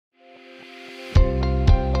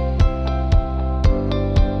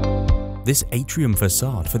This atrium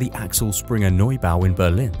facade for the Axel Springer Neubau in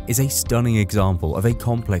Berlin is a stunning example of a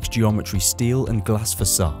complex geometry steel and glass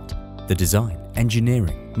facade. The design,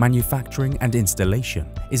 engineering, manufacturing and installation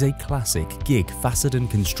is a classic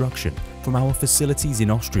GIG-Fassadenkonstruktion from our facilities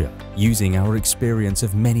in Austria, using our experience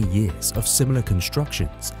of many years of similar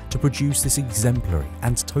constructions to produce this exemplary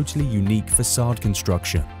and totally unique facade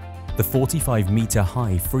construction. The 45-meter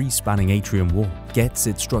high free-spanning atrium wall gets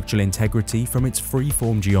its structural integrity from its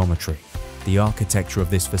free-form geometry. The architecture of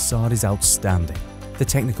this facade is outstanding, the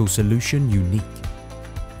technical solution unique.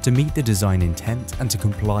 To meet the design intent and to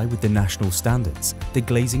comply with the national standards, the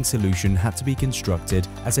glazing solution had to be constructed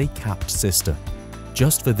as a capped system.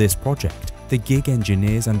 Just for this project, the GIG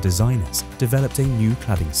engineers and designers developed a new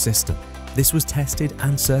cladding system. This was tested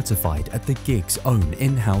and certified at the GIG's own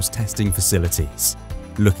in-house testing facilities.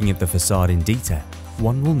 Looking at the facade in detail,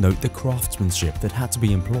 one will note the craftsmanship that had to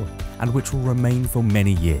be employed and which will remain for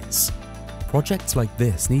many years. Projects like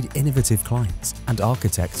this need innovative clients and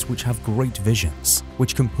architects which have great visions,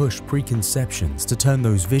 which can push preconceptions to turn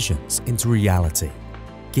those visions into reality.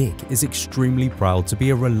 GIG is extremely proud to be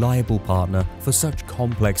a reliable partner for such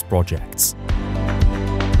complex projects.